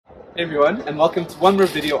Hey everyone, and welcome to one more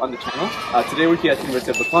video on the channel. Today we're here at the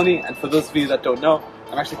University of Bocconi, and for those of you that don't know,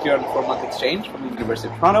 I'm actually here on a 4-month exchange from the University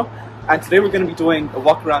of Toronto. And today we're going to be doing a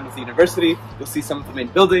walk around of the university. You'll see some of the main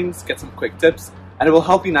buildings, get some quick tips, and it will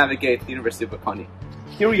help you navigate the University of Bocconi.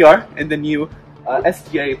 Here we are in the new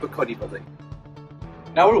SDA Bocconi building.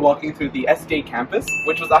 Now we're walking through the SDA campus,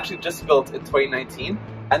 which was actually just built in 2019.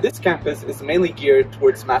 And this campus is mainly geared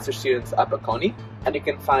towards master students at Bocconi, and you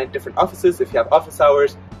can find different offices if you have office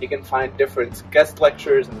hours. You can find different guest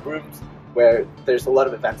lectures and rooms where there's a lot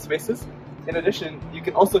of event spaces. In addition, you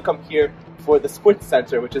can also come here for the sports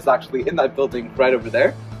center, which is actually in that building right over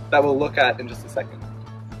there, that we'll look at in just a second.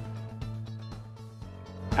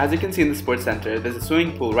 As you can see in the sports center, there's a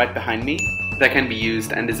swimming pool right behind me that can be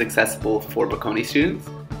used and is accessible for Bocconi students.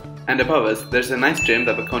 And above us, there's a nice gym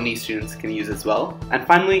that Bocconi students can use as well. And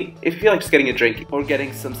finally, if you feel like just getting a drink or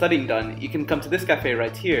getting some studying done, you can come to this cafe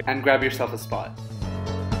right here and grab yourself a spot.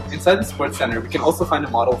 Inside the sports center, we can also find a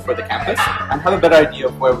model for the campus and have a better idea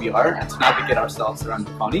of where we are and to navigate ourselves around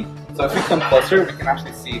Bocconi. So if we come closer, we can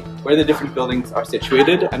actually see where the different buildings are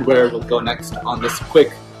situated and where we'll go next on this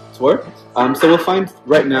quick tour. So we'll find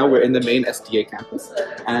right now we're in the main SDA campus,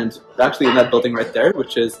 and we're actually in that building right there,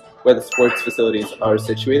 which is where the sports facilities are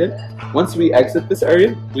situated. Once we exit this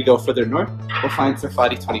area, we go further north, we'll find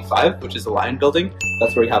Surfati 25, which is a Lion building.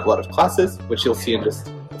 That's where we have a lot of classes, which you'll see in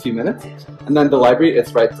just a few minutes. And then the library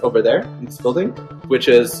is right over there in this building, which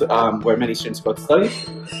is where many students go to study.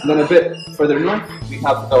 And then a bit further north, we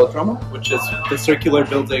have the Velodrome, which is the circular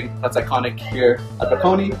building that's iconic here at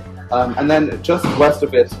Bocconi. And then just west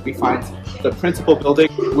of it, we find the principal building,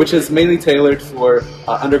 which is mainly tailored for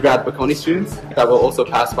undergrad Bocconi students that will also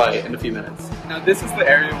pass by in a few minutes. Now this is the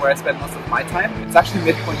area where I spend most of my time. It's actually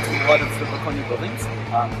midpoint to a lot of the Bocconi buildings.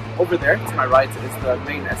 Over there, to my right, is the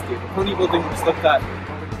main SDA Bocconi building we just looked at.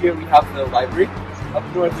 Over here we have the library.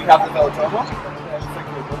 Up north we have the Velodrome, the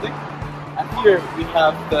circular building. And here we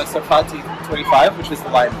have the Surfati 25, which is the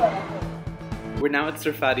Lion building. We're now at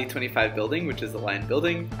Surfati 25 building, which is the Lion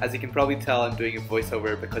building. As you can probably tell, I'm doing a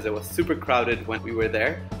voiceover because it was super crowded when we were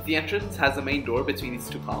there. The entrance has a main door between these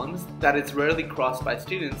two columns that is rarely crossed by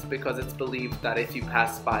students because it's believed that if you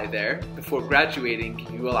pass by there before graduating,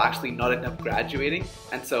 you will actually not end up graduating.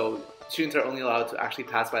 And so students are only allowed to actually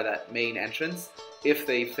pass by that main entrance if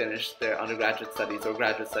they finish their undergraduate studies or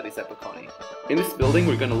graduate studies at Bocconi. In this building,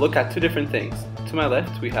 we're going to look at two different things. To my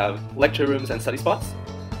left, we have lecture rooms and study spots.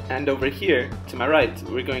 And over here, to my right,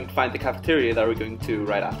 we're going to find the cafeteria that we're going to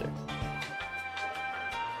right after.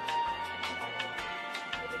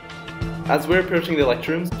 As we're approaching the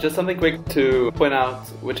lecture rooms, just something quick to point out,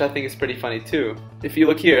 which I think is pretty funny too. If you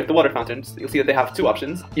look here at the water fountains, you'll see that they have two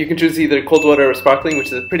options. You can choose either cold water or sparkling, which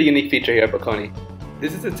is a pretty unique feature here at Bocconi.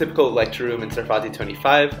 This is a typical lecture room in Surfati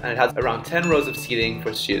 25, and it has around 10 rows of seating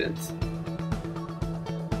for students.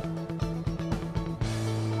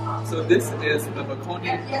 So this is the Bocconi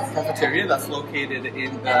cafeteria that's located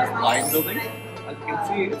in the Lion building. As you can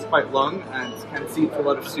see, it's quite long and can seat a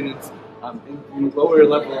lot of students in the lower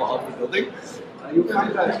level of the building. You'll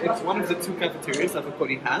find that it's one of the two cafeterias that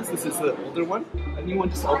Bocconi has. This is the older one. A new one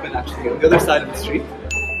just opened actually on the other side of the street.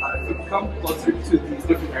 If you come closer to these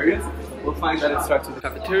different areas, we'll find that it starts with the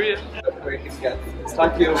cafeteria, where you can get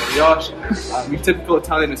pistachio, brioche, your typical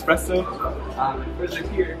Italian espresso. Further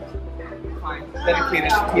here,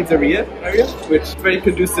 dedicated pizzeria area, which is very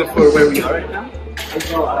conducive for where we are right now,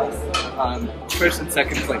 as well as first and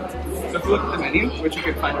second plate. So if you look at the menu, which you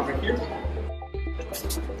can find over here,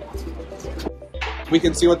 we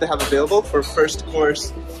can see what they have available for first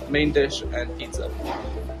course, main dish, and pizza.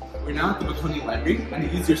 We're now at the Bocconi library, and you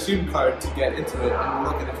use your student card to get into it, and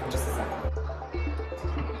we'll look at it in just a second.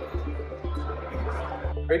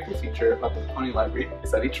 A very cool feature about the Bocconi library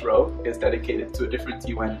is that each row is dedicated to a different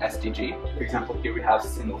UN SDG. For example, here we have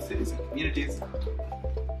single cities and communities.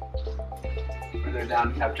 Further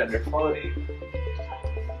down we have gender equality.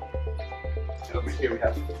 Over here we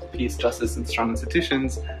have peace, justice, and strong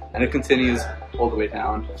institutions, and it continues all the way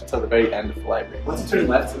down until the very end of the library. Once you turn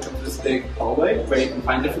left, you come to this big hallway where you can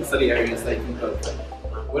find different study areas that you can go to.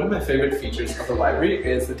 One of my favorite features of the library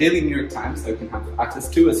is the daily New York Times that we can have access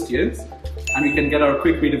to as students, and we can get our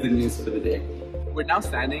quick read of the news for the day. We're now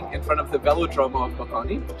standing in front of the Velodrome of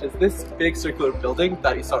Bocconi, which is this big circular building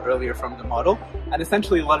that you saw earlier from the model. And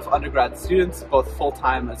essentially a lot of undergrad students, both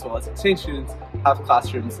full-time as well as exchange students, have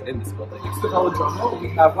classrooms in this building. Next to the Velodrome, we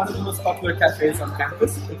have one of the most popular cafes on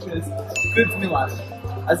campus, which is Milan.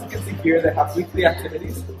 As you can see here, they have weekly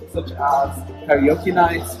activities such as karaoke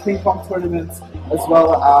nights, ping pong tournaments, as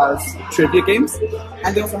well as trivia games.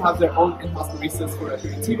 And they also have their own in-house baristas for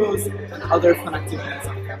aperitivos and other fun activities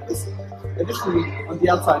on campus. Additionally, on the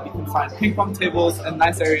outside you can find ping pong tables and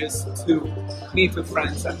nice areas to meet with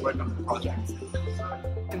friends and work on projects.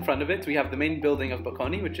 In front of it, we have the main building of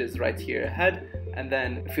Bocconi, which is right here ahead. And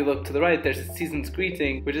then if you look to the right, there's a season's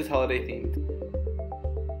greeting, which is holiday themed.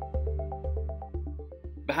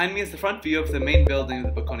 Behind me is the front view of the main building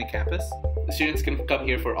of the Bocconi campus. The students can come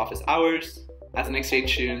here for office hours. As an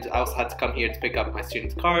exchange student, I also had to come here to pick up my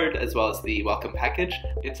student card as well as the welcome package.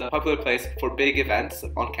 It's a popular place for big events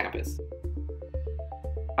on campus.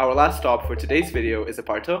 Our last stop for today's video is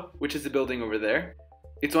Aparto, which is the building over there.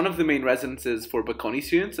 It's one of the main residences for Bocconi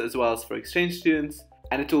students as well as for exchange students,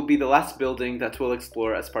 and it will be the last building that we'll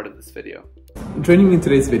explore as part of this video. Joining me in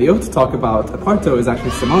today's video to talk about Aparto is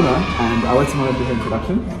actually Simona, and I'll let Simona do her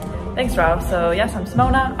introduction. Thanks, Rob. So yes, I'm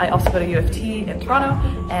Simona. I also go to U of T in Toronto,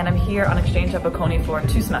 and I'm here on exchange at Bocconi for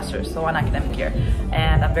 2 semesters, so 1 academic year.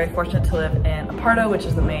 And I'm very fortunate to live in Aparto, which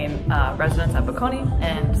is the main residence at Bocconi,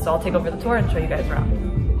 and so I'll take over the tour and show you guys around.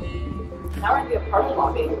 Now we're in the Aparto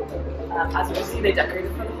lobby. As you can see, they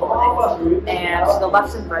decorated for the holidays, and to the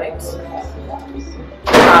left and right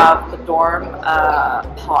we have the dorm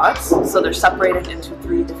pods. So they're separated into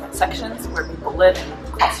 3 different sections where people live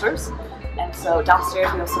in clusters. And so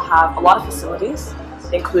downstairs we also have a lot of facilities,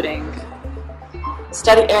 including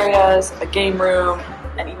study areas, a game room,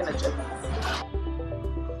 and even a gym.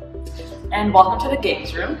 And welcome to the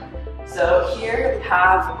games room. So here we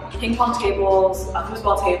have ping pong tables, a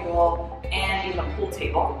foosball table, and even a pool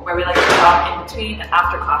table where we like to come in between and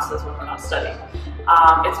after classes when we're not studying.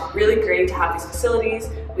 It's really great to have these facilities.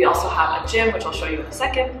 We also have a gym, which I'll show you in a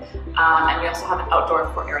second, and we also have an outdoor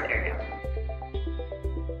courtyard area.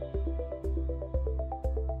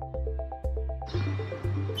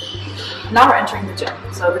 Now we're entering the gym.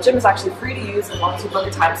 So the gym is actually free to use as long as you book a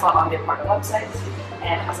time slot on the Aparto website,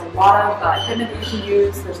 and it has a lot of equipment that you can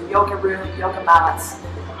use. There's a yoga room, yoga mats,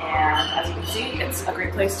 and as you can see, it's a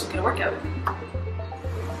great place to get a workout.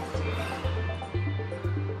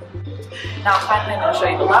 Now finally I'm going to show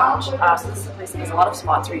you the lounge. So this is a place that has a lot of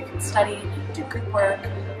spots where you can study, do group work,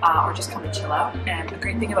 or just come and chill out. And the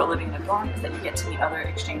great thing about living in a dorm is that you get to meet other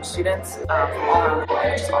exchange students from all around the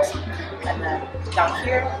world, which is awesome. And then down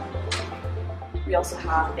here, we also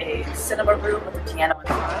have a cinema room with a piano in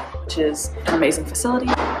front, which is an amazing facility.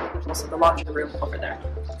 There's also the laundry room over there.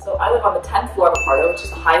 So I live on the 10th floor of Aparto, which is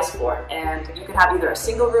the highest floor, and you can have either a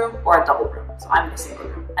single room or a double room. So I'm in a single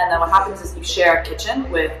room. And then what happens is you share a kitchen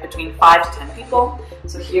with between 5 to 10 people.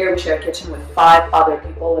 So here we share a kitchen with 5 other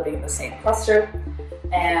people living in the same cluster.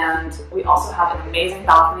 And we also have an amazing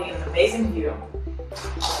balcony and an amazing view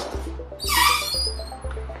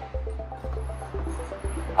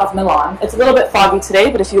of Milan. It's a little bit foggy today,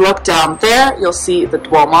 but if you look down there, you'll see the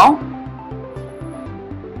Duomo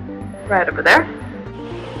right over there.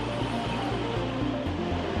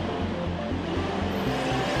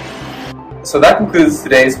 So that concludes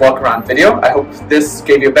today's walk around video. I hope this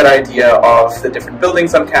gave you a better idea of the different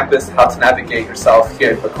buildings on campus, how to navigate yourself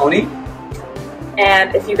here at Bocconi.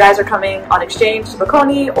 And if you guys are coming on exchange to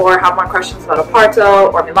Bocconi or have more questions about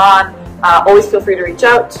Aparto or Milan, always feel free to reach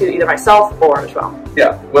out to either myself or Joel.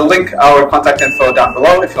 Yeah, we'll link our contact info down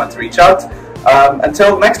below if you want to reach out.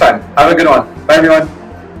 Until next time, have a good one. Bye everyone.